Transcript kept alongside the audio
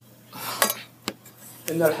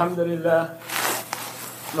إن الحمد لله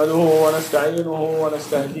نحمده ونستعينه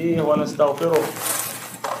ونستهديه ونستغفره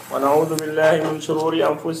ونعوذ بالله من شرور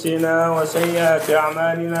أنفسنا وسيئات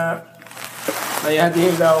أعمالنا. من يهده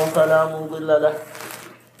الله فلا مضل له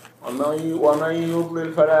ومن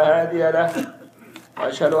يضلل فلا هادي له،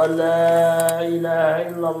 وأشهد أن لا إله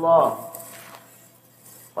إلا الله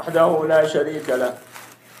وحده لا شريك له،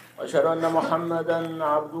 وأشهد أن محمدا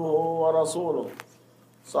عبده ورسوله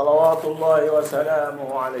صلوات الله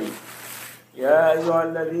وسلامه عليه. يا أيها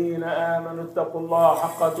الذين آمنوا اتقوا الله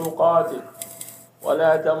حق تقاته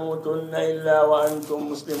ولا تموتن إلا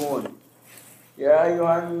وأنتم مسلمون. يا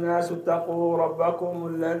أيها الناس اتقوا ربكم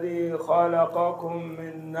الذي خلقكم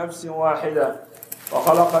من نفس واحدة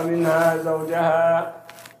وخلق منها زوجها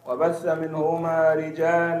وبث منهما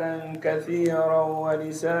رجالا كثيرا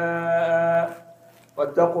ونساء،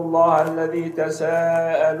 واتقوا الله الذي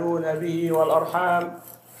تساءلون به والأرحام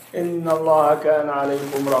إن الله كان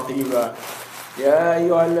عليكم رقيبا. يا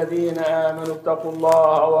أيها الذين آمنوا اتقوا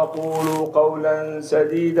الله وقولوا قولا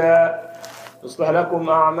سديدا يصلح لكم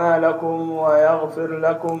أعمالكم ويغفر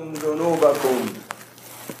لكم ذنوبكم،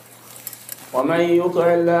 ومن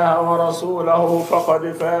يطع الله ورسوله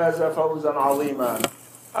فقد فاز فوزا عظيما.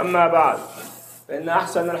 أما بعد، فإن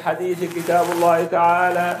أحسن الحديث كتاب الله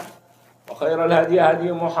تعالى، وخير الهدي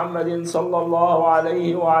هدي محمد صلى الله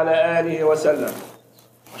عليه وعلى آله وسلم،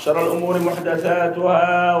 وشر الأمور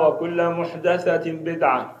محدثاتها، وكل محدثة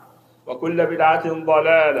بدعة، وكل بدعة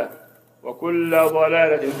ضلالة، وكل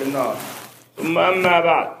ضلالة في النار. ثم أما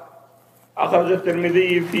بعد، أخرج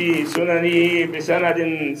الترمذي في سننه بسند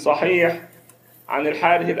صحيح عن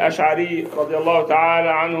الحارث الأشعري رضي الله تعالى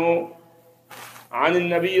عنه عن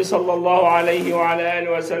النبي صلى الله عليه وعلى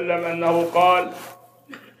آله وسلم أنه قال: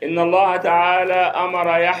 إن الله تعالى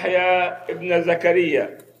أمر يحيى ابن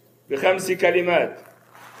زكريا ب5 كلمات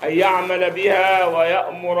أن يعمل بها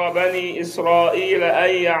ويأمر بني إسرائيل أن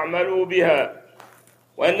يعملوا بها،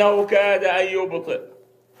 وإنه كاد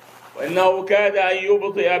أن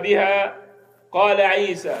يبطئ بها. قال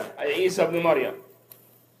عيسى، أي عيسى بن مريم،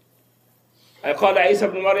 قال عيسى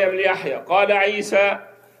بن مريم ليحيى، قال عيسى: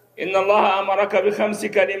 إن الله أمرك ب5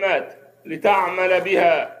 كلمات لتعمل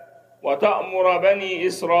بها وتأمر بني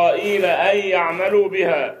إسرائيل أن يعملوا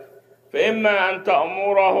بها، فإما أن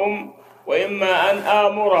تأمرهم وإما أن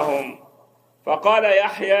آمرهم. فقال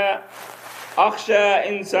يحيى: أخشى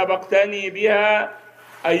إن سبقتني بها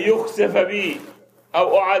أن يخسف بي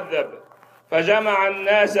أو أعذب. فجمع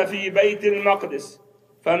الناس في بيت المقدس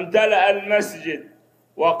فامتلأ المسجد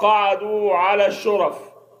وقعدوا على الشرف.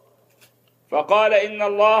 فقال: إن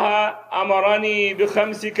الله أمرني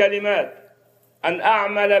ب5 كلمات أن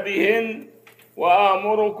أعمل بهن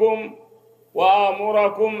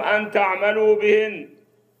وآمركم أن تعملوا بهن.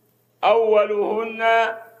 أولهن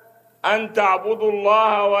أن تعبدوا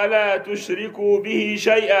الله ولا تشركوا به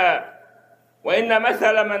شيئا، وإن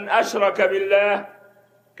مثل من أشرك بالله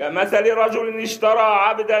كمثل رجل اشترى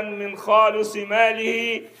عبدا من خالص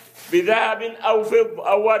ماله بذهب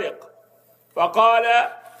أو ورق، فقال: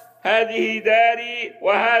 هذه داري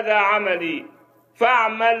وهذا عملي،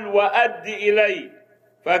 فاعمل وأد إلي.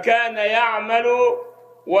 فكان يعمل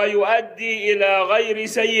ويؤدي إلى غير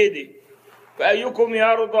سيده، فأيكم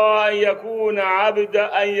يرضى أن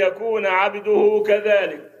يكون عبده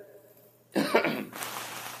كذلك؟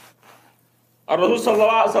 الرسول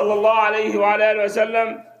صلى الله عليه وعلى آله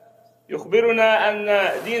وسلم يخبرنا أن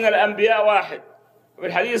دين الأنبياء واحد، وفي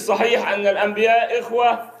الحديث الصحيح أن الأنبياء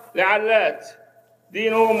إخوة لعلات،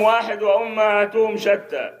 دينهم واحد وأمهاتهم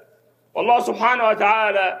شتى. والله سبحانه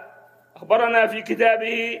وتعالى أخبرنا في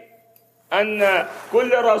كتابه أن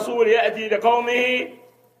كل رسول يأتي لقومه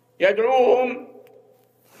يدعوهم،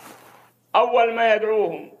 أول ما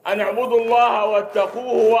يدعوهم أن اعبدوا الله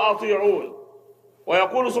واتقوه وأطيعون.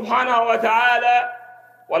 ويقول سبحانه وتعالى: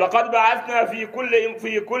 ولقد بعثنا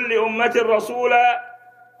في كل أمة رسولا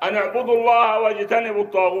أن اعبدوا الله واجتنبوا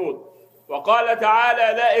الطاغوت. وقال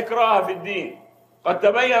تعالى: لا إكراه في الدين، قد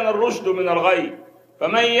تبين الرشد من الغي،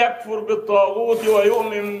 فمن يكفر بالطاغوت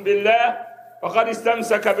ويؤمن بالله فقد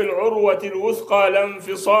استمسك بالعروة الوثقى لا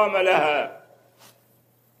انفصام لها.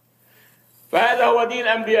 فهذا هو دين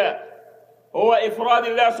الأنبياء، هو إفراد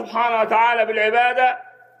الله سبحانه وتعالى بالعبادة،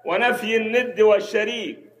 ونفي الند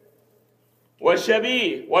والشريك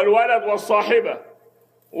والشبيه والولد والصاحبة،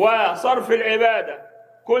 وصرف العبادة،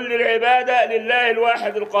 كل العبادة لله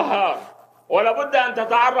الواحد القهار. ولابد أن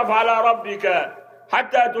تتعرف على ربك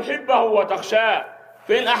حتى تحبه وتخشاه،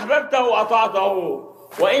 فإن أحببته أطعته،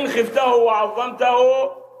 وإن خفته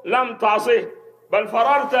وعظمته لم تعصه،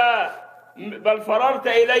 بل فررت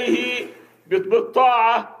إليه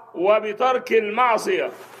بالطاعة وبترك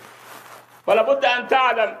المعصية. فلا بد أن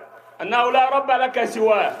تعلم أنه لا رب لك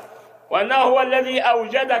سواه، وأنه هو الذي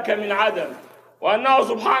أوجدك من عدم، وأنه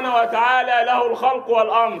سبحانه وتعالى له الخلق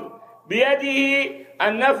والأمر، بيده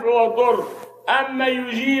النفع والضر، أما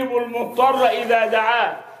يجيب المضطر إذا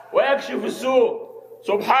دعاه ويكشف السوء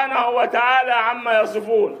سبحانه وتعالى عما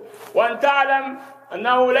يصفون. وأن تعلم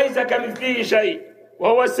أنه ليس كمثله شيء،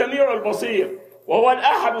 وهو السميع البصير، وهو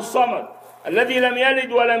الأحد الصمد الذي لم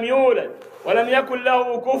يلد ولم يولد ولم يكن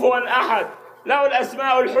له كفوا أحد، له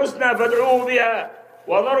الأسماء الحسنى فادعوه بها،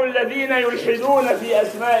 وذروا الذين يلحدون في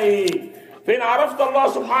أسمائه. فإن عرفت الله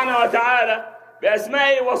سبحانه وتعالى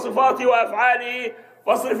بأسمائه وصفاته وأفعاله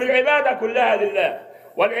فاصرف العبادة كلها لله.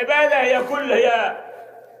 والعبادة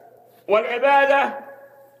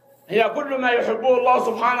هي كل ما يحبه الله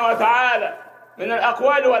سبحانه وتعالى من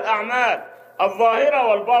الأقوال والأعمال الظاهرة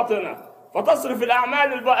والباطنة، فتصرف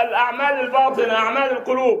الأعمال الباطنة، أعمال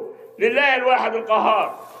القلوب، لله الواحد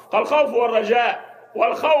القهار، كالخوف والرجاء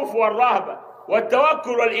والخوف والرهبة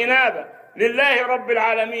والتوكل والإنابة لله رب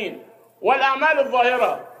العالمين. والأعمال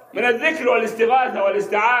الظاهرة من الذكر والاستغاثة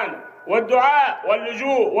والاستعانة والدعاء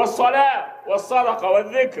واللجوء والصلاة والصدقة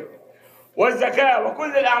والذكر والزكاة،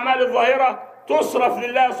 وكل الأعمال الظاهرة تصرف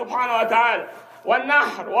لله سبحانه وتعالى.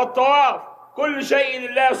 والنحر والطواف كل شيء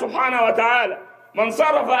لله سبحانه وتعالى. من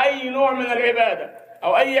صرف أي نوع من العبادة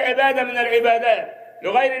أو أي عبادة من العبادات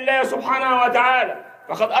لغير الله سبحانه وتعالى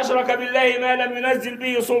فقد أشرك بالله ما لم ينزل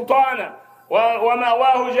به سلطانا،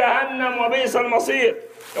 ومأواه جهنم وبئس المصير.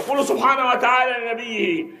 يقول سبحانه وتعالى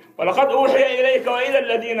لنبيه: ولقد أوحي إليك وإلى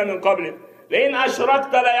الذين من قبلك لئن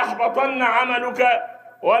أشركت ليحبطن عملك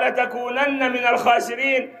ولتكونن من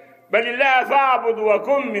الخاسرين بل الله فاعبد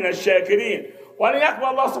وكن من الشاكرين. ولن يقبل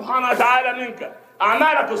الله سبحانه وتعالى منك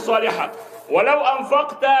أعمالك الصالحة ولو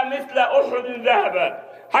أنفقت مثل أحد ذهبا،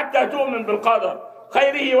 حتى تؤمن بالقدر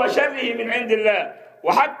خيره وشره من عند الله،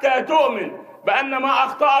 وحتى تؤمن بأن ما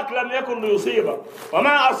أخطأك لم يكن ليصيبك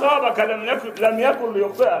وما أصابك لم يكن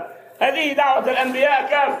ليخطئك. هذه دعوة الأنبياء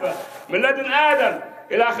كافة من لدن آدم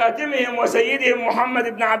إلى خاتمهم وسيدهم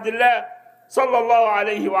محمد بن عبد الله صلى الله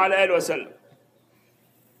عليه وعلى آله وسلم.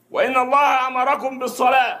 وإن الله أمركم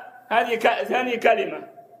بالصلاة، هذه ثاني كلمة.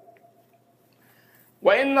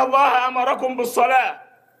 وإن الله أمركم بالصلاة،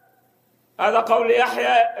 هذا قول يحيى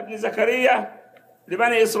ابن زكريا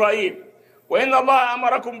لبني إسرائيل. وإن الله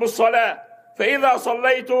أمركم بالصلاة فإذا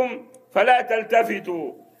صليتم فلا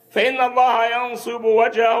تلتفتوا فإن الله ينصب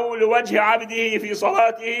وجهه لوجه عبده في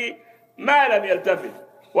صلاته ما لم يلتفت.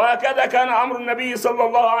 وهكذا كان أمر النبي صلى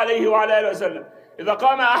الله عليه وعلى آله وسلم: إذا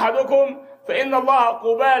قام أحدكم فإن الله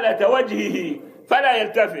قبالة وجهه فلا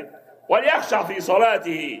يلتفت وليخشع في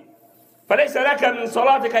صلاته، فليس لك من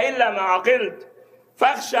صلاتك إلا ما عقلت.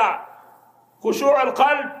 فاخشع خشوع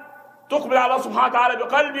القلب، تقبل على الله سبحانه وتعالى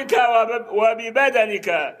بقلبك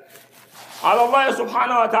وببدنك على الله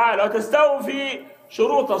سبحانه وتعالى، وتستوفي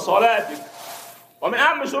شروط صلاتك. ومن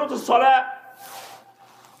أهم شروط الصلاة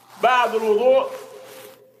بعد الوضوء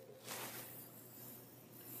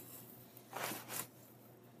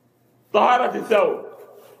طهارة الثوب.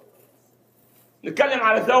 نتكلم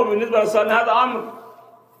على الثوب بالنسبة للصلاة، هذا أمر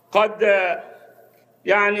قد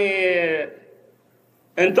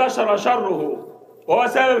انتشر شره، وهو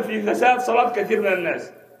سبب في فساد صلاة كثير من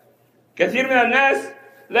الناس. كثير من الناس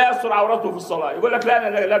لا يستر عورته في الصلاة، يقول لك: لا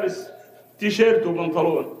أنا لابس تيشيرت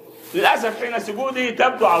وبنطلون. للأسف حين سجوده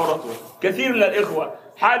تبدو عورته. كثير من الإخوة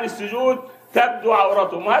حال السجود تبدو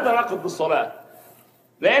عورتهم، وهذا ناقض بالصلاة،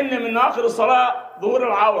 لأن من نواقض الصلاة ظهور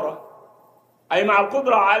العورة، أي مع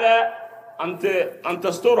القدرة على أن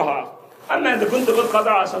تسترها. أما إذا كنت غير قادر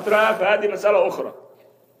على سترها فهذه مسألة أخرى.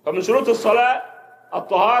 فمن شروط الصلاة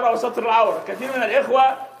الطهارة وستر العورة. كثير من الإخوة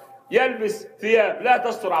يلبس ثياب لا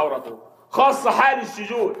تستر عورته، خاصة حال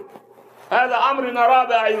السجود. هذا أمر نراه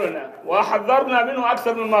بأعيننا وحذرنا منه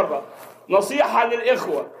أكثر من مرة. نصيحة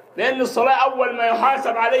للإخوة، لأن الصلاة أول ما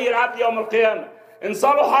يحاسب عليه العبد يوم القيامة. إن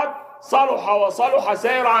صلحت صلح وصلح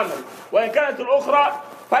سائر عمل، وإن كانت الأخرى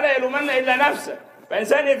فلا يلومن إلا نفسه.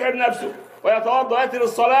 فإنسان يتعب نفسه ويتوضأ ويأتي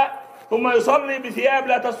للصلاة ثم يصلي بثياب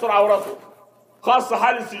لا تستر عورته، خاصة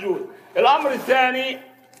حال السجود. الأمر الثاني،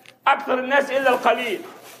 أكثر الناس إلا القليل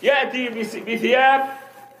يأتي بثياب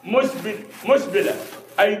مسبلة،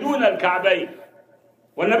 أي دون الكعبين.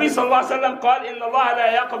 والنبي صلى الله عليه وسلم قال: إن الله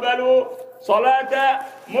لا يقبل صلاة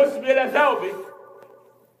مسبل ثوبه.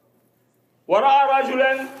 ورأى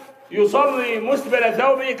رجلا يصلي مسبل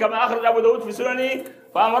ثوبه كما أخرج أبو داود في سننه،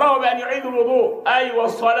 فأمره بأن يعيد الوضوء أي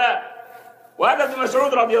والصلاة. وهذا ابن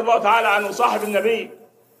مسعود رضي الله تعالى عنه صاحب النبي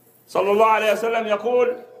صلى الله عليه وسلم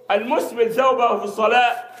يقول: المسبل ثوبه في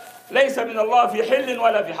الصلاة ليس من الله في حل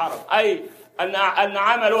ولا في حرم، أي أن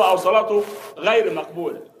عمله أو صلاته غير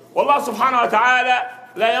مقبولة. والله سبحانه وتعالى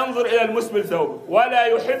لا ينظر إلى المسبل ثوبه ولا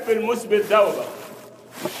يحب المسبل ثوبه.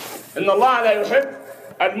 إن الله لا يحب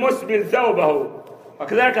المسبل ثوبه.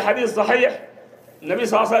 وكذلك الحديث الصحيح النبي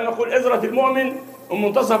صلى الله عليه وسلم يقول: إزرة المؤمن من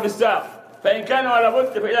منتصف الساق، فإن كان ولا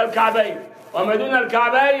بد فإلى الكعبين، وما دون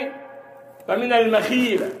الكعبين فمن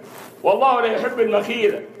المخيلة. والله لا يحب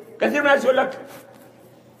المخيلة. كثير من الناس يقول لك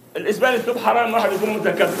الإسبال الثوب حرام، واحد يكون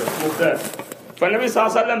متكبر مختال. فالنبي صلى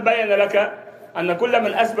الله عليه وسلم بين لك أن كل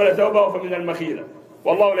من أسبل ثوبه فمن المخيلة،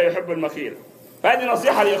 والله لا يحب المخيلة. فهذه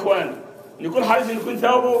نصيحة لإخواني، أن يكون حريص أن يكون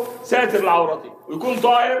ثوبه ساتر لعورته ويكون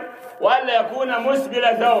طاهر، وألا يكون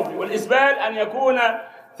مسبل ثوبه. والإسبال أن يكون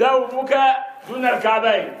ثوبك دون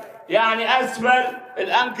الكعبين، يعني أسفل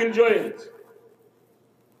الأنكل جوينت.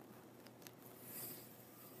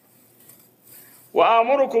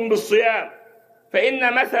 وآمركم بالصيام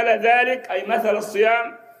فإن مثل ذلك، أي مثل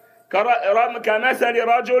الصيام، كمثل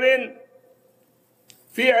رجل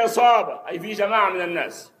في عصابة، أي في جماعة من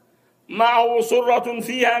الناس، معه صرة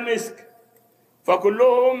فيها مسك،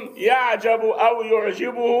 فكلهم يعجب أو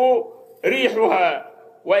يعجبه ريحها،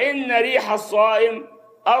 وإن ريح الصائم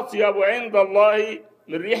أطيب عند الله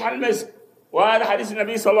من ريح المسك. وهذا حديث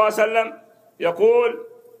النبي صلى الله عليه وسلم يقول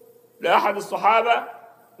لأحد الصحابة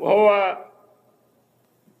وهو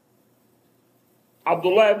عبد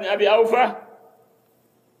الله بن أبي أوفى،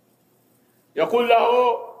 يقول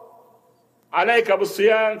له: عليك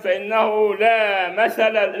بالصيام فإنه لا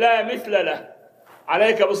مثل له.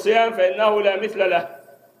 عليك بالصيام فإنه لا مثل له.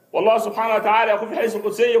 والله سبحانه وتعالى يقول في الحديث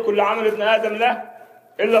القدسي: كل عمل ابن آدم له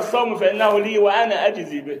إلا الصوم فإنه لي وأنا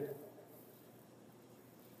أجزي به.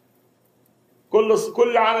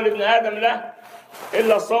 كل عمل ابن آدم له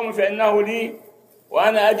إلا الصوم فإنه لي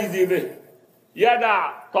وأنا أجزي به.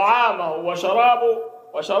 يدع طعامه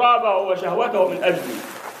وشرابه وشهوته من أجلي.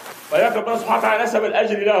 ولكن ربنا سبحانه وتعالى نسب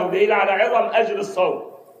الأجر له، دليل على عظم أجر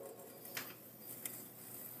الصوم.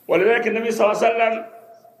 ولذلك النبي صلى الله عليه وسلم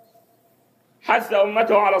حث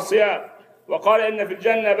أمته على الصيام، وقال: إن في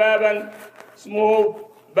الجنة بابا اسمه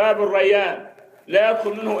باب الريان، لا يدخل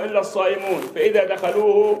منه إلا الصائمون، فإذا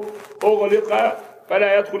دخلوه أغلق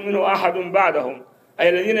فلا يدخل منه أحد بعدهم، أي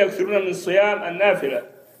الذين يكثرون من الصيام النافلة،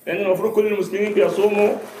 لأن المفروض كل المسلمين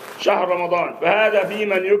بيصوموا شهر رمضان، فهذا في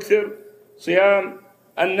من يكثر صيام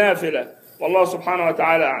النافلة، والله سبحانه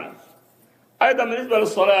وتعالى أعلم. أيضا بالنسبة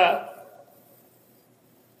للصلاة،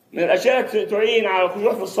 من الأشياء التي تعين على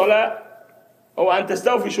الخشوع في الصلاة هو أن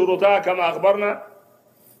تستوفي شروطها كما أخبرنا،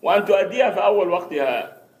 وأن تؤديها في أول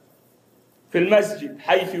وقتها في المسجد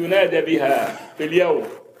حيث ينادى بها في اليوم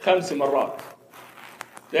 5 مرات،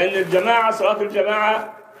 لأن الجماعة، صلاة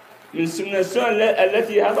الجماعة من السنن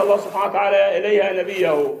التي هدى الله سبحانه وتعالى إليها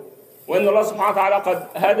نبيه، وإن الله سبحانه وتعالى قد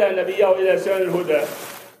هدى نبيه إلى سنن الهدى.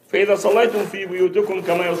 فإذا صليتم في بيوتكم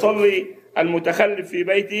كما يصلي المتخلف في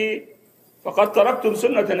بيته فقد تركتم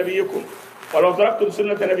سنة نبيكم، ولو تركتم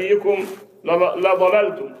سنة نبيكم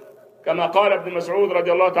لضللتم، كما قال ابن مسعود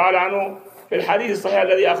رضي الله تعالى عنه في الحديث الصحيح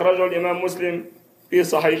الذي أخرجه الإمام مسلم في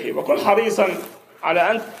صحيحه. وكن حريصا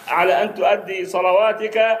على أن تؤدي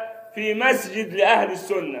صلواتك في مسجد لأهل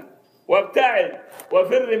السنة، وابتعد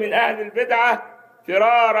وفر من أهل البدعة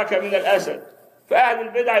فرارك من الأسد، فأهل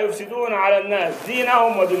البدعة يفسدون على الناس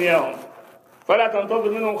دينهم ودنياهم، فلا تنتظر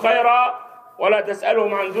منهم خيرا ولا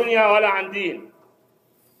تسألهم عن دنيا ولا عن دين.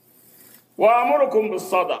 وأمركم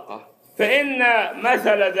بالصدقة فإن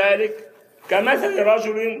مثل ذلك كمثل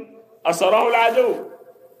رجل أسره العدو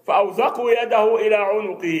فأوثقوا يده إلى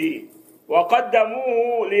عنقه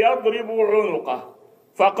وقدموه ليضربوا عنقه،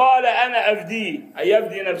 فقال: أنا أفديه، أي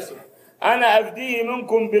يفدي نفسه، أنا أفديه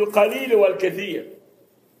منكم بالقليل والكثير،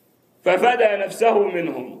 ففدى نفسه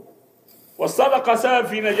منهم. والصدقة سبب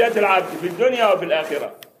في نجاة العبد في الدنيا وفي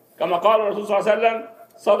الآخرة، كما قال الرسول صلى الله عليه وسلم: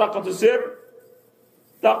 صدقة السر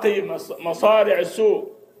تقي مصارع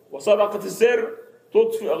السوء، وصدقة السر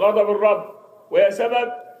تطفئ غضب الرب، وهي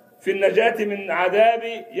سبب في النجاة من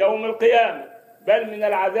عذاب يوم القيامة، بل من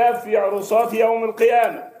العذاب في عرصات يوم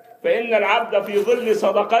القيامة، فإن العبد في ظل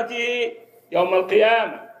صدقته يوم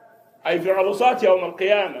القيامة، أي في عرصات يوم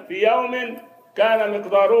القيامة، في يوم كان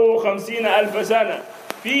مقداره 50,000 سنة،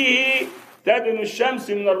 فيه تدن الشمس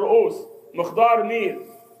من الرؤوس مقدار ميل،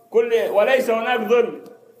 وليس هناك ظل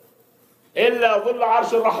إلا ظل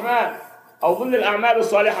عرش الرحمن أو ظل الأعمال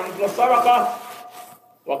الصالحة مثل الصدقة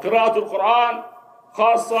وقراءة القرآن،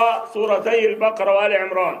 خاصة سورتي البقرة وآل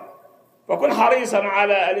عمران. فكن حريصا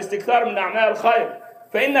على الاستكثار من أعمال الخير،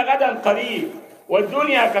 فإن غدا قريب،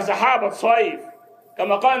 والدنيا كسحابة صيف،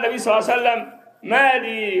 كما قال النبي صلى الله عليه وسلم: ما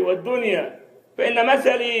لي والدنيا، فإن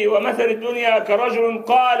مثلي ومثل الدنيا كرجل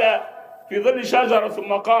قال في ظل شجرة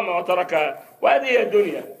ثم قام وتركها. وهذه هي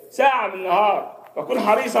الدنيا، ساعة من النهار فكن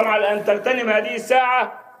حريصا على أن تغتنم هذه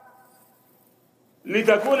الساعة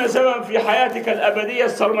لتكون سببا في حياتك الأبدية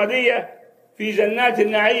السرمدية في جنات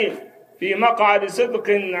النعيم في مقعد صدق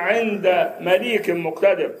عند مليك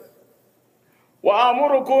مقتدر.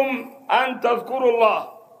 وآمركم أن تذكروا الله،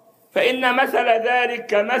 فإن مثل ذلك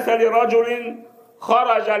كمثل رجل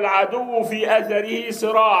خرج العدو في أثره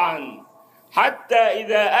سراعا حتى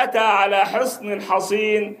إذا أتى على حصن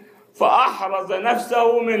حصين فأحرز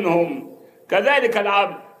نفسه منهم، كذلك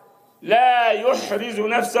العبد لا يحرز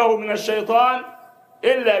نفسه من الشيطان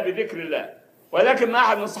إلا بذكر الله. ولكن ما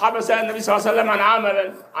أحد من الصحابة سأل النبي صلى الله عليه وسلم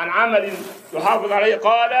عن عمل يحافظ عليه،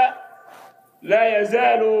 قال: لا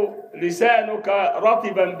يزال لسانك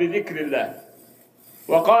رطبا بذكر الله.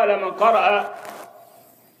 وقال: من قرأ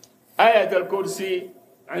آية الكرسي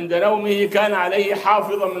عند نومه كان عليه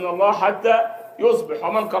حافظا من الله حتى يصبح،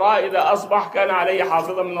 ومن قرأ إذا أصبح كان عليه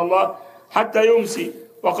حافظا من الله حتى يمسي.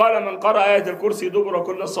 وقال: من قرأ آية الكرسي دبر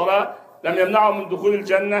كل الصلاة لم يمنعه من دخول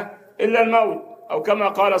الجنة إلا الموت، أو كما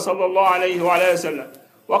قال صلى الله عليه وعلى وسلم.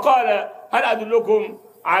 وقال: هل أدلكم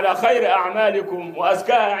على خير أعمالكم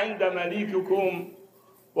وأزكاها عند مليككم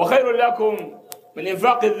وخير لكم من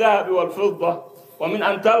إنفاق الذهب والفضة ومن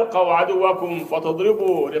أن تلقوا عدوكم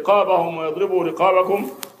فتضربوا رقابهم ويضربوا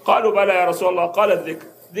رقابكم؟ قالوا: بلى يا رسول الله. قال: الذكر،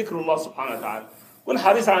 ذكر الله سبحانه وتعالى. كن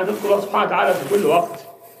حريصا على تذكر الله سبحانه وتعالى في كل وقت.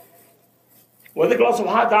 وذكر الله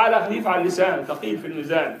سبحانه وتعالى خفيف على اللسان ثقيل في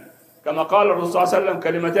الميزان، كما قال الرسول صلى الله عليه وسلم: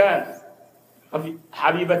 كلمتان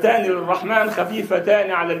حبيبتان للرحمن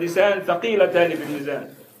خفيفتان على اللسان ثقيلتان في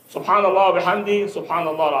الميزان، سبحان الله وبحمده سبحان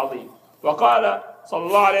الله العظيم. وقال صلى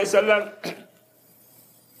الله عليه وسلم: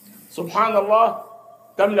 سبحان الله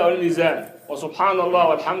تملأ الميزان، وسبحان الله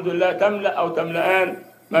والحمد لله تملأ أو تملأان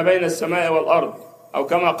ما بين السماء والأرض، أو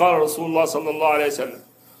كما قال رسول الله صلى الله عليه وسلم.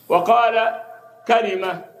 وقال: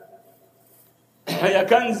 كلمة هي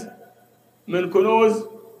كنز من كنوز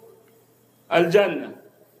الجنة،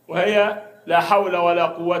 وهي: لا حول ولا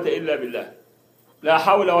قوة إلا بالله. لا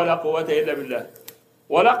حول ولا قوة إلا بالله.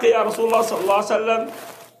 ولقي رسول الله صلى الله عليه وسلم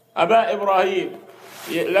أبا إبراهيم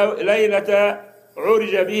ليلة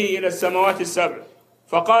عرج به إلى السماوات السبع،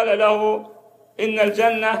 فقال له: إن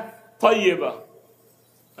الجنة طيبة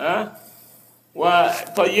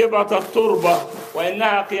وطيبة التربة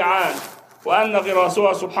وإنها قيعان، وأن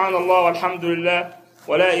غراسها سبحان الله والحمد لله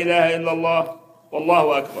ولا إله إلا الله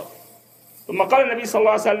والله أكبر. ثم قال النبي صلى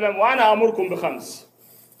الله عليه وسلم: وأنا أمركم بخمس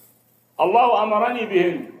الله أمرني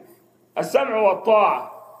بهن: السمع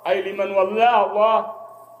والطاعة، أي لمن ولاه الله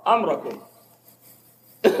أمركم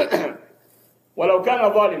ولو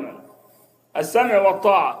كان ظالما. السمع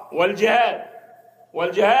والطاعة،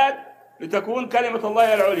 والجهاد لتكون كلمة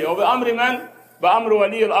الله العليا. وبأمر من؟ بأمر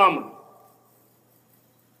ولي الأمر،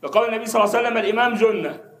 لقول النبي صلى الله عليه وسلم: الإمام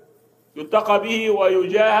جنة يتقى به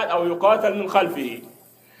ويجاهد أو يقاتل من خلفه.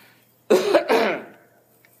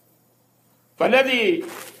 فالذي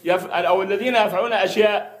يفعل أو الذين يفعلون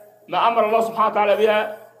أشياء ما أمر الله سبحانه وتعالى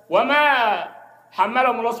بها وما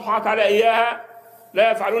حملهم الله سبحانه وتعالى إياها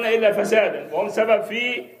لا يفعلون إلا فسادا، وهم سبب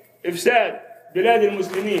في إفساد بلاد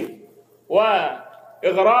المسلمين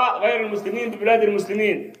وإغراء غير المسلمين ببلاد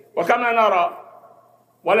المسلمين. وكما نرى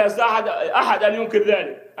ولا يستطيع أحد أن ينكر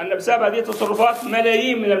ذلك أن بسبب هذه التصرفات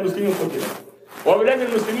ملايين من المسلمين قتلوا، وبلاد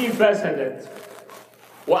المسلمين فسدت،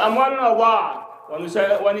 وأموالنا ضاعت،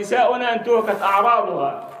 ونساؤنا انتهكت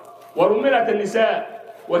أعراضها، ورملت النساء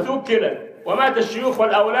وثكلت، ومات الشيوخ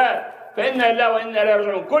والأولاد، فإنا لله وإنا إليه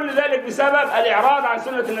راجعون. كل ذلك بسبب الإعراض عن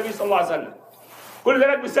سنة النبي صلى الله عليه وسلم. كل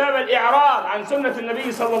ذلك بسبب الإعراض عن سنة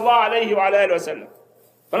النبي صلى الله عليه وعلى آله وسلم.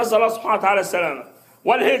 فنسأل الله سبحانه وتعالى السلامة.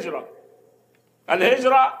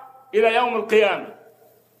 الهجرة إلى يوم القيامة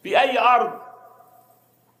في أي أرض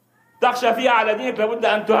تخشى فيها على دينك لابد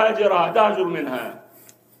أن تهجر منها،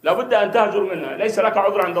 لابد أن تهجر منها، ليس لك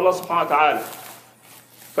عذر عند الله سبحانه وتعالى.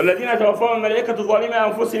 فالذين توفاهم الملائكة ظالمي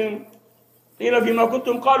أنفسهم قيل فيما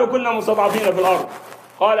كنتم قالوا كنا مستضعفين في الأرض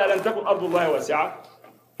قال ألم تكن أرض الله واسعة.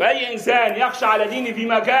 فأي إنسان يخشى على دينه في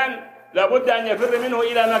مكان لابد أن يفر منه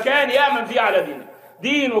إلى مكان يأمن فيه على دينه.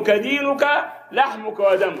 دينك لحمك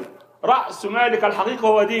ودمك، رأس مالك الحقيقة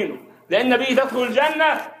هو دينه، لأن به تدخل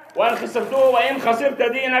الجنة، وإن خسرت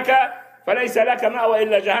دينك فليس لك مأوى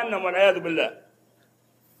إلا جهنم والعياذ بالله.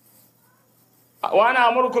 وأنا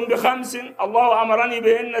أمركم بخمس الله أمرني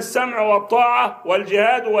بهن: السمع والطاعة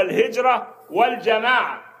والجهاد والهجرة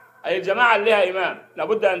والجماعة، أي الجماعة اللي لها إمام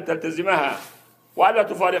لابد أن تلتزمها وألا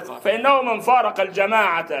تفارقها، فإنه من فارق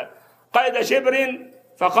الجماعة قيد شبر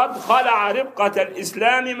فقد خلع ربقة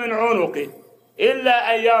الإسلام من عنقه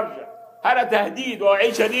إلا أن يرجع. هذا تهديد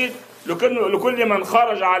ووعيد شديد لكل من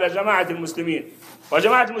خرج على جماعة المسلمين.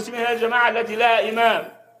 وجماعة المسلمين هي الجماعة التي لها إمام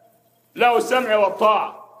له السمع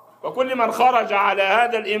والطاعة. وكل من خرج على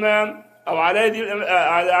هذا الإمام أو على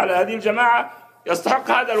هذه الجماعة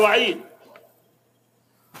يستحق هذا الوعيد،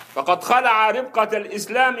 فقد خلع ربقة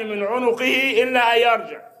الإسلام من عنقه إلا أن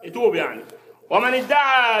يرجع يتوب يعني. ومن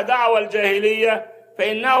ادعى دعوى الجاهلية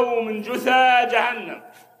فإنه من جثى جهنم.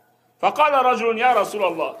 فقال رجل: يا رسول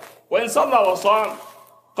الله، وإن صلى وصام؟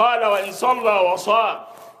 قال: وإن صلى وصام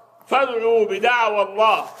فادعوا بدعوى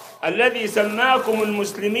الله الذي سماكم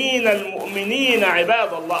المسلمين المؤمنين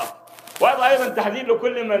عباد الله. وهذا أيضا تحذير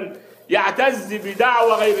لكل من يعتز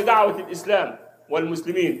بدعوة غير دعوة الإسلام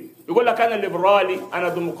والمسلمين، يقول لك أنا ليبرالي، أنا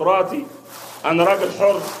ديمقراطي، أنا راجل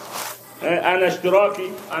حر، أنا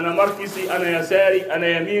اشتراكي، أنا ماركسي، أنا يساري، أنا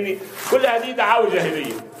يميني. كل هذه دعاوى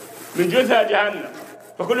جاهلية من جثى جهنم.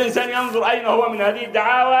 فكل إنسان ينظر أين هو من هذه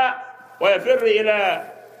الدعاوى ويفر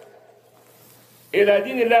إلى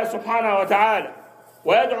دين الله سبحانه وتعالى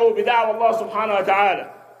ويدعو بدعوى الله سبحانه وتعالى.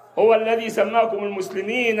 هو الذي سماكم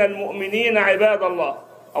المسلمين المؤمنين عباد الله.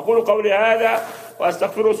 أقول قولي هذا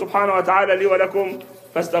وأستغفره سبحانه وتعالى لي ولكم،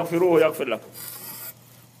 فاستغفروه يغفر لكم.